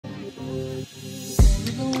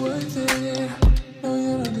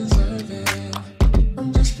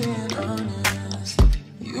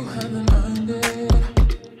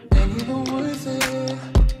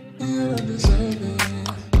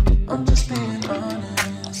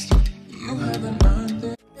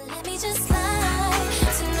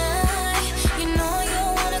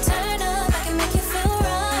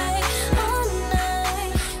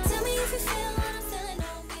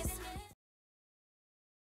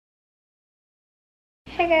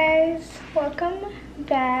Hey guys, welcome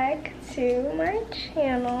back to my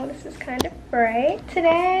channel. This is kind of bright.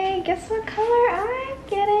 Today, guess what color I'm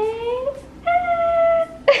getting?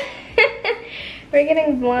 We're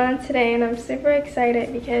getting blonde today and I'm super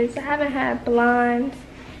excited because I haven't had blonde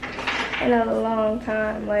in a long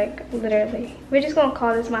time, like literally. We're just gonna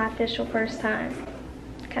call this my official first time.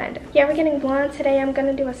 Kind of. Yeah, we're getting blonde today. I'm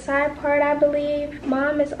gonna do a side part, I believe.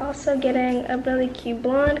 Mom is also getting a really cute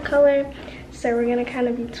blonde color. So we're gonna kind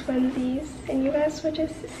of be twinsies and you guys will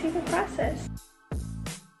just see the process.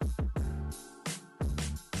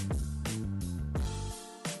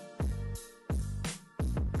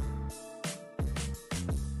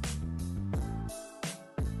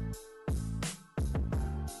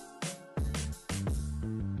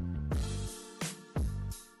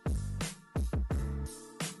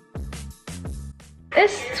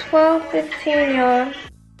 It's 12:15, y'all.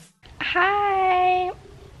 Hi.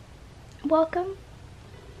 Welcome.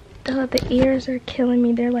 Oh, the ears are killing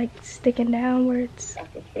me. They're like sticking downwards.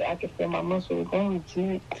 I can feel my muscles going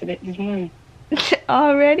this morning.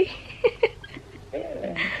 Already?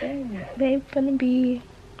 Yeah. They gonna be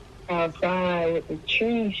outside with the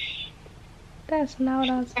trees. That's not what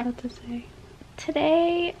I was about to say.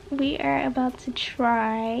 Today we are about to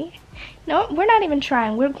try. No, we're not even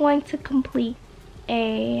trying. We're going to complete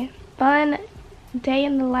a fun day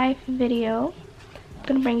in the life video. I'm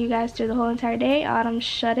gonna bring you guys through the whole entire day. Autumn,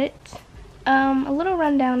 shut it. A little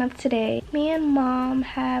rundown of today. Me and Mom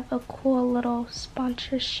have a cool little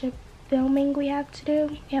sponsorship filming we have to do.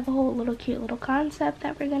 We have a whole little cute little concept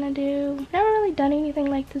that we're gonna do. Never really done anything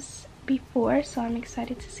like this before, so I'm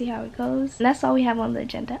excited to see how it goes. And that's all we have on the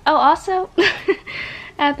agenda. Oh, also, I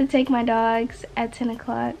have to take my dogs at 10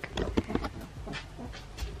 o'clock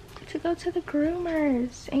to go to the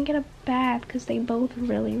groomers and get a bath because they both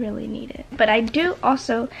really need it. But I do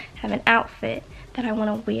also have an outfit that I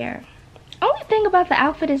want to wear. Only thing about the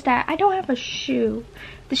outfit is that I don't have a shoe.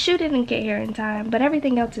 The shoe didn't get here in time, but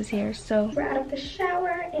everything else is here. So we're out of the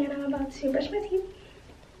shower and I'm about to brush my teeth.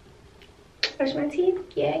 Brush my teeth.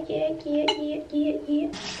 Yeah.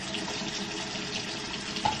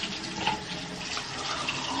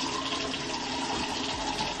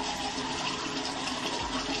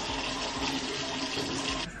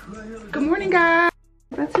 Good morning, guys.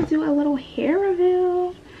 About to do a little hair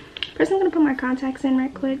reveal. First, I'm gonna put my contacts in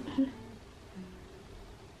right quick.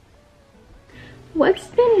 What's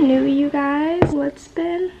been new, you guys? What's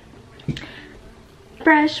been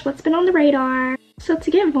fresh? What's been on the radar? So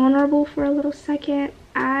to get vulnerable for a little second,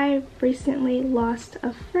 I recently lost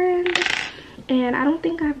a friend, and I don't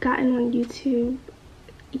think I've gotten on YouTube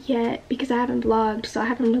yet because I haven't vlogged, so I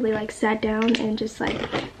haven't really like sat down and just like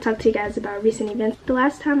talked to you guys about recent events. The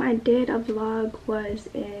last time I did a vlog was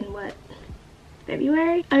in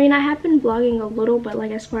February. I mean, I have been vlogging a little, but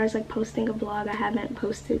like as far as like posting a vlog, I haven't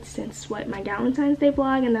posted since my Valentine's Day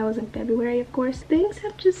vlog, and that was in February, of course. Things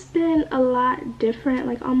have just been a lot different,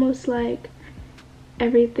 like almost like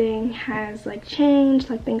everything has like changed,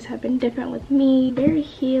 like things have been different with me. Very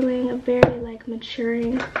healing, a very like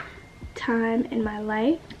maturing time in my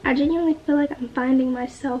life. I genuinely feel like I'm finding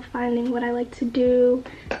myself, finding what I like to do,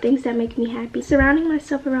 things that make me happy, surrounding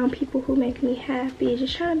myself around people who make me happy,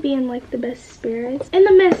 just trying to be in like the best spirits. In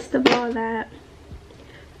the midst of all that,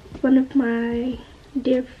 one of my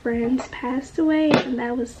dear friends passed away, and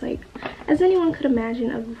that was like, as anyone could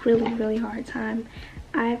imagine, a really hard time.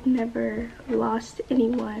 I've never lost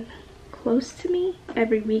anyone close to me.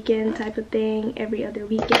 Every weekend type of thing, every other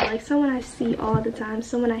weekend, like someone I see all the time,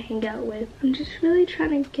 someone I hang out with. I'm just really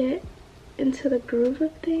trying to get into the groove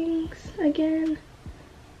of things again,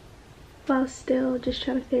 while still just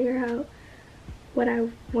trying to figure out what I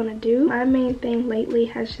want to do. My main thing lately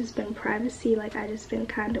has just been privacy. Like I've been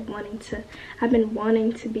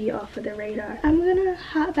wanting to be off of the radar. I'm gonna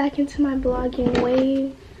hop back into my vlogging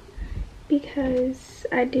wave because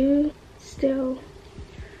I do still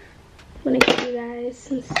want to give you guys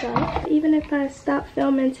some stuff. Even if I stop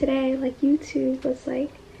filming today, like YouTube was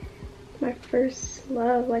like my first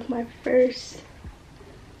love, like my first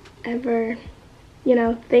ever, you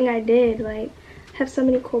know, thing I did. Like I have so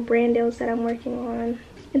many cool brand deals that I'm working on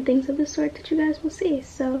and things of the sort that you guys will see.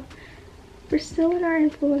 So we're still in our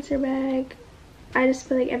influencer bag. I just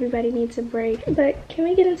feel like everybody needs a break. But can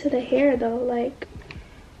we get into the hair though? Like,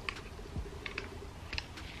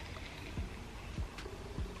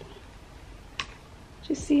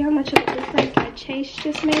 just see how much of a difference my chase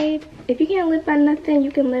just made. If you can't live by nothing,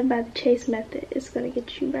 you can live by the chase method. It's gonna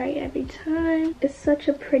get you right every time. It's such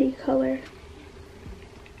a pretty color.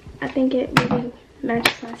 I think it really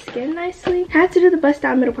matches my skin nicely. I have to do the bust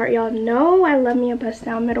down middle part. Y'all know I love me a bust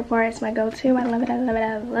down middle part. It's my go-to. I love it, I love it,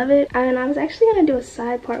 I love it. And I was actually gonna do a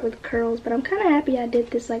side part with curls, but I'm kind of happy I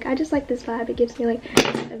did this. Like, I just like this vibe. It gives me like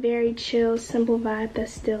a very chill, simple vibe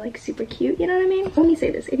that's still like super cute, you know what I mean? Let me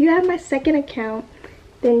say this, if you have my second account,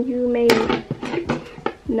 then you may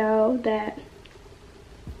know that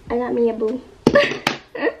I got me a boo.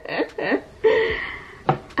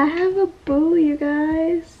 I have a boo, you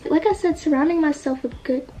guys. Like I said, surrounding myself with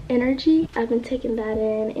good energy, I've been taking that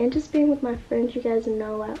in, and just being with my friends. You guys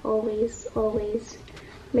know I always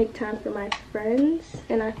make time for my friends,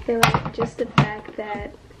 and I feel like just the fact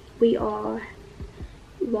that we all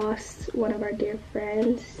lost one of our dear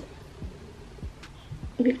friends,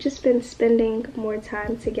 we've just been spending more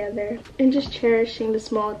time together and just cherishing the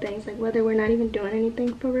small things, like whether we're not even doing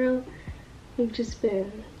anything for real, we've just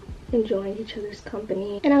been enjoying each other's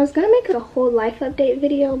company. And I was gonna make a whole life update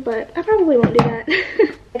video, but I probably won't do that.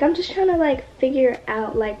 Like, I'm just trying to like figure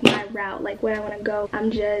out like my route, like where I want to go.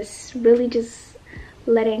 I'm just really just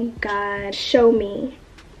letting God show me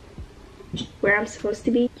where I'm supposed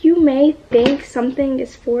to be. You may think something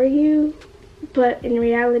is for you, but in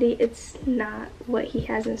reality it's not what he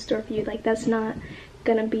has in store for you. Like, that's not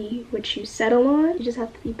gonna be what you settle on. You just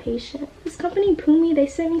have to be patient. This company Pumi, they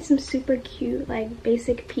sent me some super cute like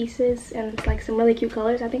basic pieces and like some really cute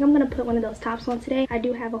colors. I think I'm gonna put one of those tops on today. I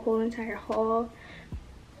do have a whole entire haul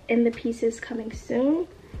in the pieces coming soon,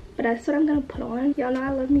 but that's what I'm gonna put on. Y'all know I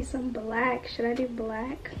love me some black. Should I do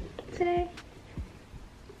black today?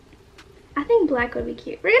 I think black would be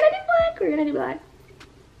cute. We're gonna do black. We're gonna do black.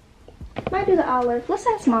 Might do the olive. Let's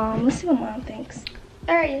ask mom. Let's see what mom thinks.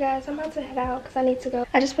 Alright, you guys, I'm about to head out because I need to go.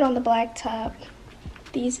 I just put on the black top,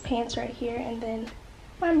 these pants right here, and then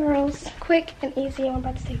my Merles. Quick and easy. I'm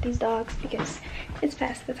about to take these dogs because it's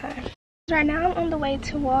past the time. Right now I'm on the way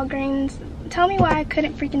to Walgreens. Tell me why I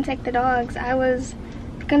couldn't freaking take the dogs. I was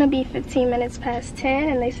gonna be 15 minutes past 10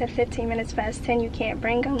 and they said 15 minutes past 10 you can't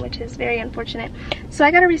bring them, which is very unfortunate. So I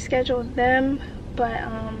gotta reschedule them, but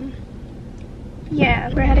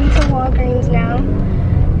yeah, we're heading to Walgreens now.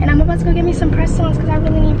 And I'm about to go get me some press-ons because I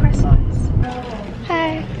really need press-ons.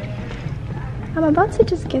 Hi. I'm about to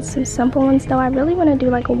just get some simple ones though. I really want to do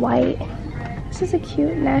like a white. This is a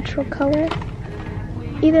cute natural color.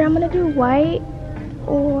 Either I'm going to do white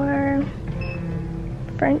or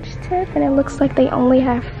French tip. And it looks like they only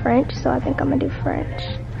have French, so I think I'm going to do French.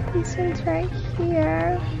 These ones right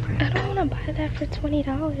here. I don't want to buy that for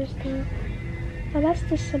 $20 though. Oh, that's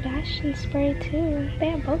the Sebastian spray too. They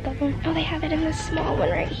have both of them. Oh, they have it in this small one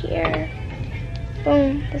right here.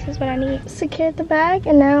 Boom, this is what I need. Secured the bag,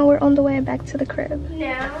 and now we're on the way back to the crib.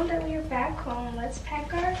 Now that we're back home, let's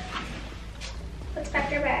pack our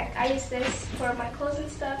bag. I use this for my clothes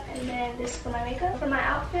and stuff, and then this for my makeup. For my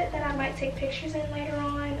outfit that I might take pictures in later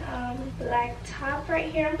on, black top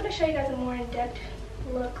right here. I'm gonna show you guys a more in-depth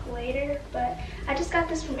look later, but I just got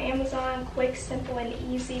this from Amazon, quick, simple, and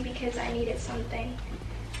easy because I needed something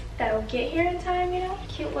that'll get here in time, you know.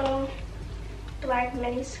 Cute little black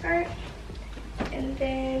mini skirt, and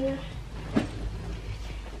then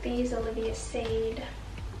these Olivia Sade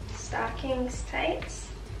stockings tights,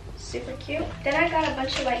 super cute. Then I got a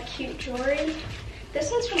bunch of like cute jewelry. This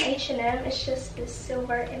one's from H&M. It's just this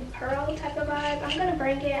silver and pearl type of vibe. I'm gonna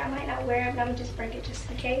bring it. I might not wear it, but I'm gonna just bring it just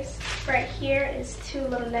in case. Right here is two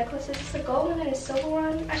little necklaces. It's a gold one and a silver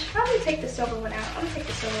one. I should probably take the silver one out. I'm gonna take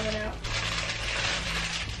the silver one out.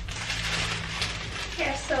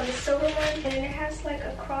 Yeah, so the silver one, and then it has like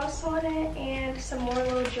a cross on it and some more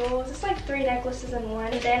little jewels. It's like 3 necklaces in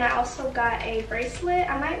one. And then I also got a bracelet.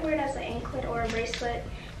 I might wear it as an anklet or a bracelet,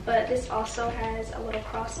 but this also has a little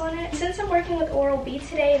cross on it. Since I'm working with Oral-B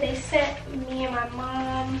today, they sent me and my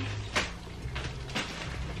mom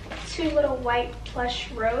 2 little white plush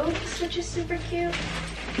robes, which is super cute.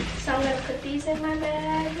 So I'm gonna put these in my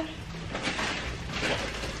bag.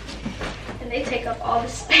 And they take up all the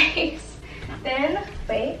space. Then,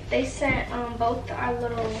 wait, they sent both our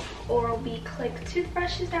little Oral-B Click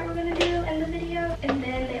toothbrushes that we're gonna do in the video. And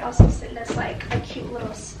then they also sent us like a cute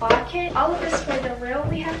little spa kit. All of this for the reel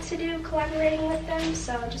we have to do, collaborating with them.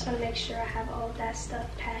 So I just wanna make sure I have all of that stuff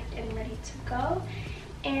packed and ready to go.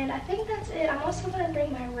 And I think that's it. I'm also gonna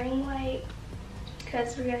bring my ring light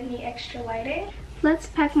because we're gonna need extra lighting. Let's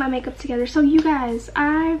pack my makeup together. So you guys,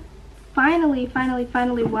 I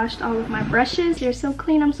finally washed all of my brushes. They're so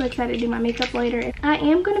clean. I'm so excited to do my makeup later. I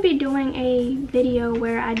am going to be doing a video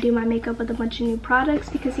where I do my makeup with a bunch of new products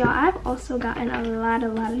because y'all, I've also gotten a lot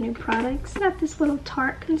of new products. I got this little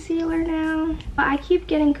Tarte concealer now, but I keep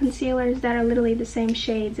getting concealers that are literally the same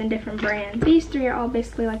shades and different brands. These three are all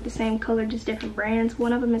basically like the same color, just different brands.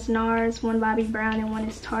 One of them is NARS, one Bobbi Brown, and one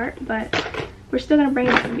is Tarte, but we're still gonna bring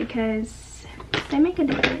them because they make a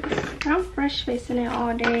difference. I'm fresh facing it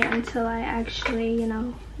all day until I actually, you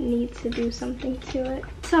know, need to do something to it.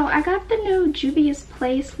 So I got the new Juvia's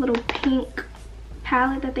Place little pink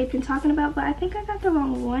palette that they've been talking about, but I think I got the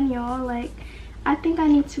wrong one, y'all. Like, I think I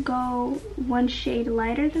need to go one shade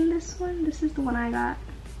lighter than this one. This is the one I got.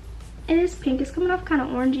 It is pink. It's coming off kind of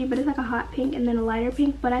orangey, but it's like a hot pink and then a lighter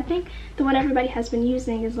pink. But I think the one everybody has been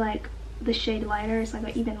using is like the shade lighter. It's like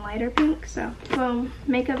an even lighter pink. So boom,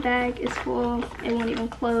 makeup bag is full. It won't even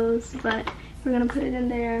close, but we're gonna put it in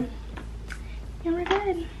there and we're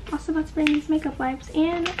good. Also about to bring these makeup wipes,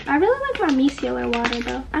 and I really like my micellar water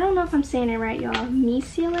though. I don't know if I'm saying it right, y'all.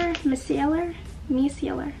 Micellar.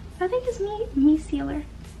 I think it's micellar.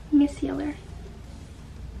 Micellar.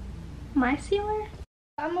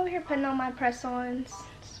 I'm over here putting on my press-ons.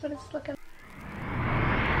 This is what it's looking like.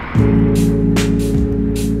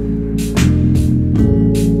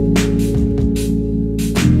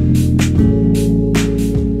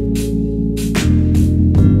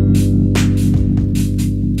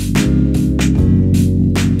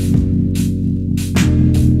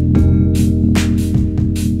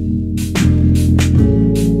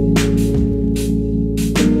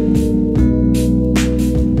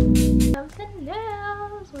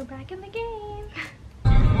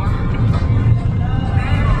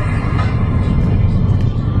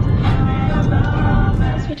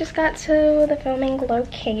 Got to the filming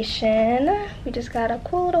location. We just got a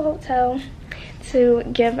cool little hotel to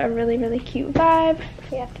give a really cute vibe.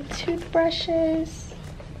 We have the toothbrushes,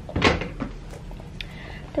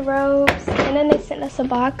 the robes, and then they sent us a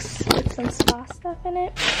box with some spa stuff in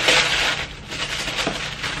it.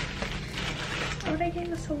 Oh, they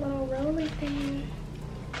gave us a little rolly thing.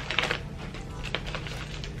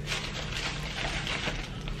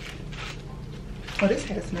 Oh, this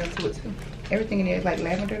had a smell to it too. Everything in there is like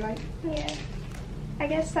lavender like? Yeah. I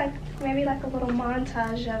guess like maybe like a little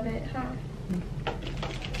montage of it, huh?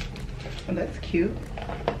 Oh, that's cute.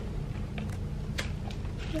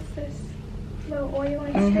 What's this? Little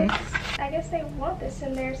oiling sticks. I guess they want this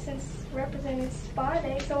in there since representing spa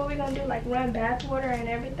day. So what are we gonna do? Like run bath water and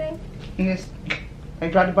everything? And just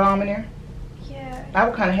like drop the balm in there? Yeah. I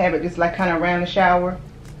would kind of have it just like kind of around the shower,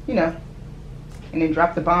 you know. And then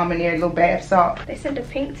drop the balm in there, a little bath salt. They sent a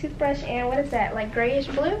pink toothbrush and what is that, like grayish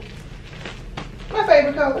blue? My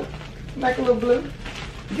favorite color, like a little blue.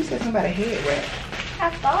 You said something about a head wrap. I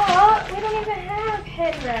thought we don't even have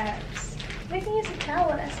head wraps. We can use a towel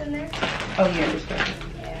that's in there. Oh yeah, this one.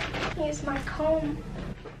 Yeah, use my comb.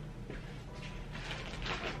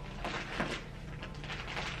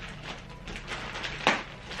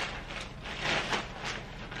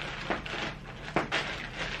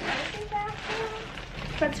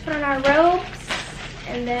 Let's put on our robes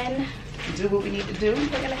and then do what we need to do.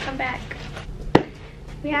 We're gonna come back.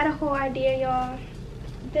 We had a whole idea, y'all.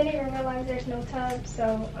 Didn't even realize there's no tub,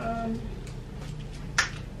 so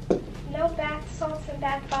no bath salts and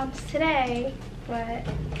bath bombs today, but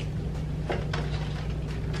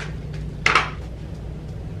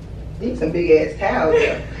these some big ass towels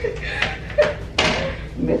though.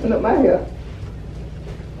 Messing up my hair.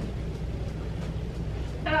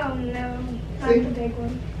 Oh no. Not the big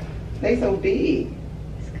one. They so big.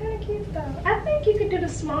 It's kind of cute though. I think you could do the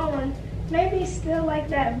small one. Maybe still like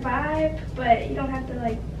that vibe, but you don't have to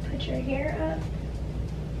like put your hair up.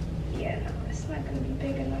 Yeah, no, it's not gonna be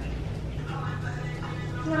big enough.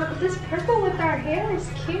 No, but this purple with our hair is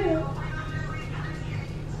cute.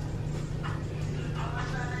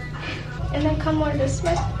 And then come more this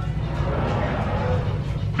way.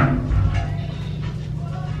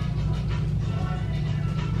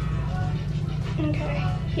 Okay,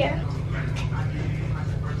 yeah.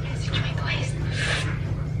 Yes, enjoy the waist.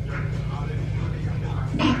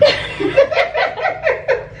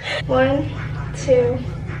 1, 2,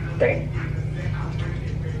 3.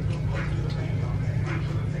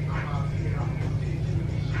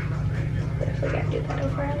 What if we gotta do that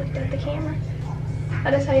over? I looked at the camera. Oh,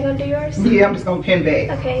 that's how you're gonna do yours? Yeah, I'm just gonna pin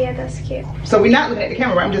back. Okay, yeah, that's cute. So we're not looking at the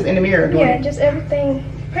camera, right? I'm just in the mirror doing it. Just everything,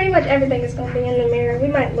 pretty much everything is gonna be in the mirror. We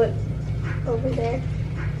might look over there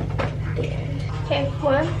at the end. Okay,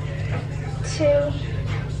 1, 2.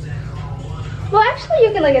 Well, actually,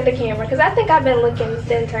 you can look at the camera because I think I've been looking,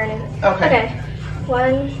 then turning. Okay. Okay,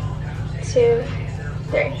 1, 2,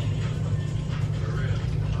 3.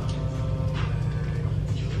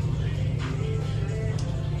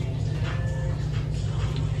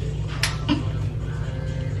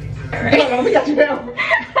 Hold on, we got you down.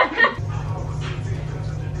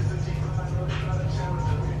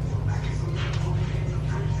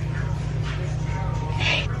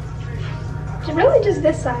 It's really just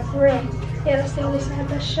this side, for real. Yeah, that's the only side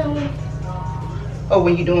that's showing. Oh,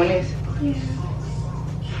 when you doing this? Yeah.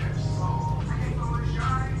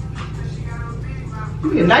 You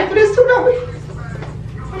need a knife for this too, don't we?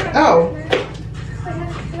 Oh.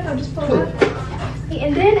 I'll just pull it up.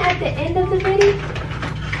 And then at the end of the video,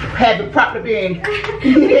 Had to prop the bed.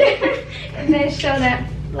 and then show that,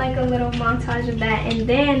 like a little montage of that, and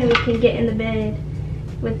then we can get in the bed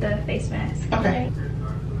with the face mask. Okay.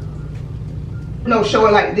 No, show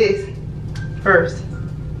it like this first,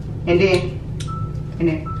 and then put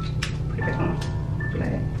it back on. Do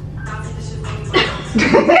like that.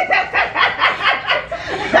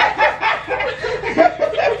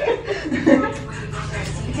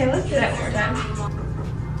 Okay, let's do that one more time.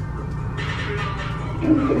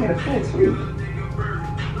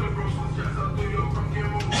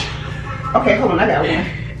 Okay, hold on, I got one.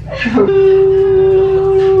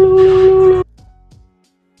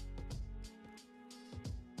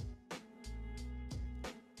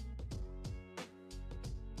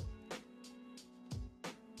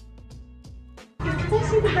 Can I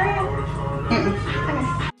see the brand? Okay.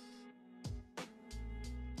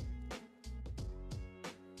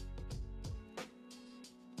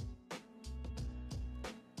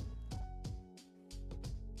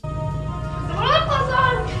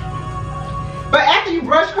 But after you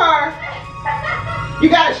brush car, you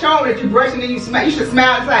gotta show them that you brush and then you smile. You should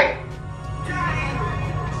smile. It's like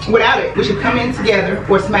without it. We should come in together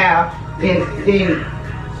or smile, then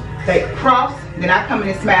like cross. Then I come in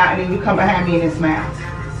and smile, and then you come behind me and then smile.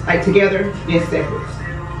 Like together, then separate.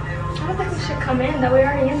 I don't think we should come in though. We're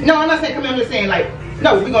already in. No, I'm not saying come in. I'm just saying like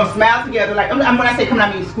no. We're gonna smile together. Like when I say come in,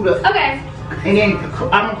 I mean scoot up. Okay. And then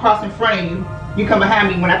I'm gonna cross in front of you. You come behind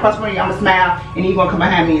me. When I cross in front of you, I'm gonna smile, and then you're gonna come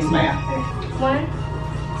behind me and smile. Okay. 1,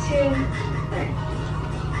 2, 3.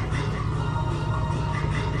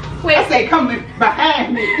 Wait. I say come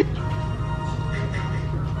behind me.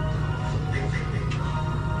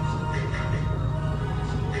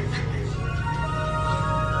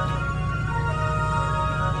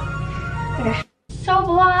 Okay. So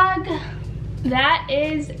vlog, that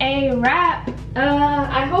is a wrap.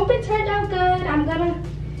 I hope it turned out good. I'm gonna,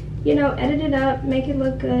 you know, edit it up, make it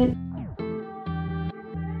look good.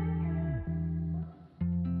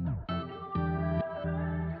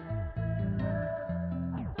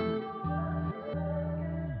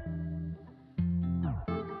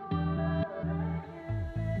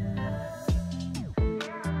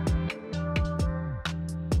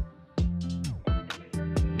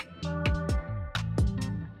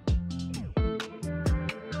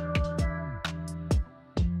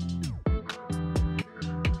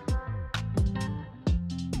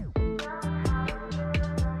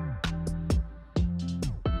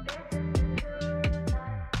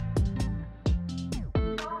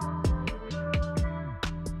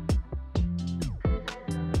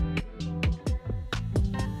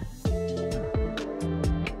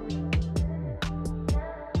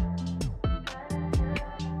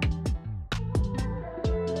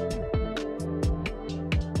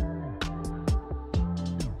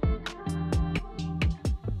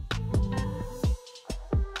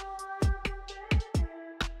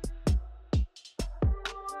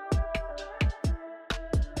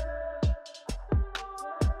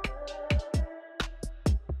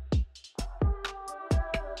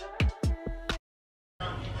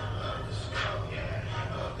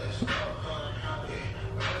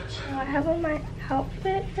 I have on my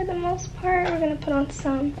outfit for the most part. We're gonna put on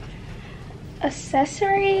some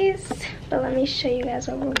accessories, but let me show you guys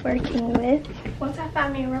what we're working with. Once I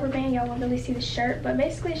find me a rubber band, y'all won't really see the shirt, but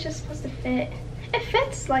basically it's just supposed to fit. It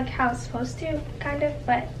fits like how it's supposed to, kind of,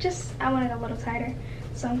 but just I want it a little tighter.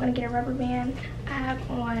 So I'm gonna get a rubber band. I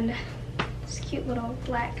have on this cute little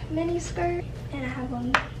black mini skirt, and I have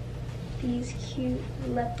on these cute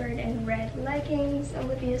leopard and red leggings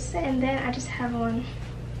Olivia said, and then I just have on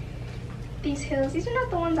these heels. These are not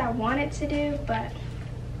the ones I wanted to do, but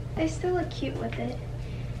they still look cute with it.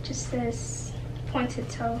 Just this pointed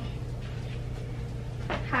toe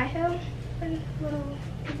high heel and little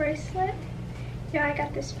bracelet. Yeah, I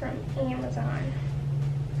got this from Amazon.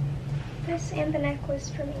 This and the necklace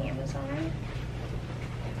from Amazon.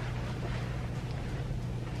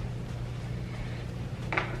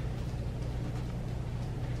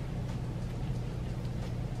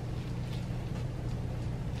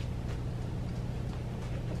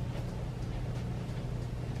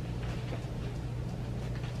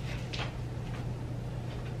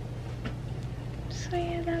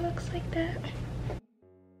 like that.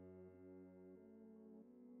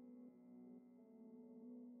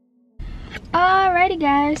 Alrighty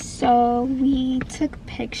guys, so we took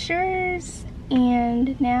pictures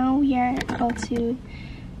and now we are about to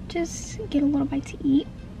just get a little bite to eat.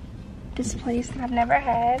 This place that I've never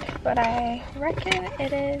had, but I reckon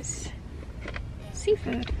it is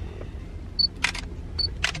seafood.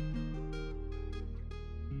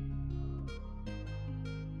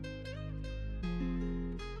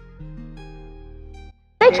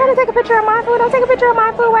 They trying to take a picture of my food. Don't take a picture of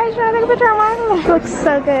my food. Why are you trying to take a picture of my food? Looks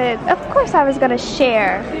so good. Of course I was gonna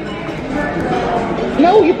share.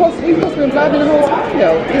 No, you're supposed to be involved in the whole time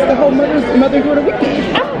though. It's the whole motherhood of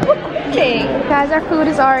weekend. I'm recording. Guys, our food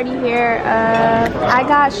is already here. I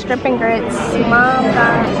got strip and grits. Mom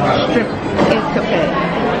got Strip escapade.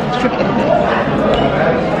 Strip escapade.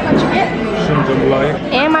 what'd you get?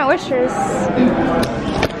 And my oysters. I'm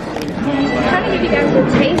trying to give you guys a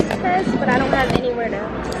taste test, but I don't have anywhere to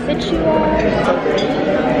sit you all.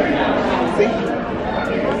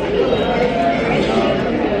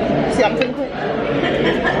 See, I'm thinking quick.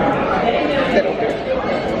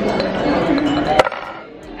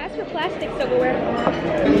 As for plastic silverware.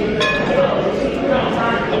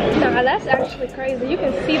 Nah, that's actually crazy. You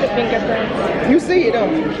can see the fingerprints. You see it,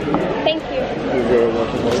 don't you? Thank you. You're very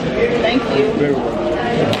welcome. Thank you. Very welcome.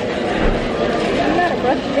 I'm not a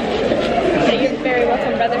brother. You're very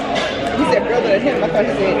welcome, brother. You said brother to him. I thought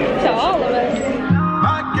you said. To all of us.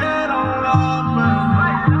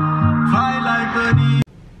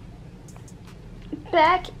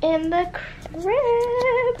 Back in the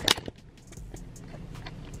crib.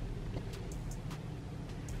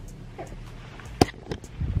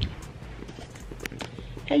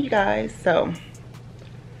 Hey you guys, so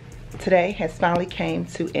today has finally came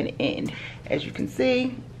to an end. As you can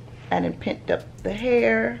see, I done pinned up the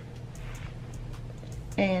hair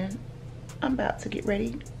and I'm about to get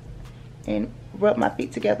ready and rub my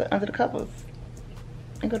feet together under the covers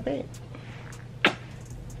and go to bed.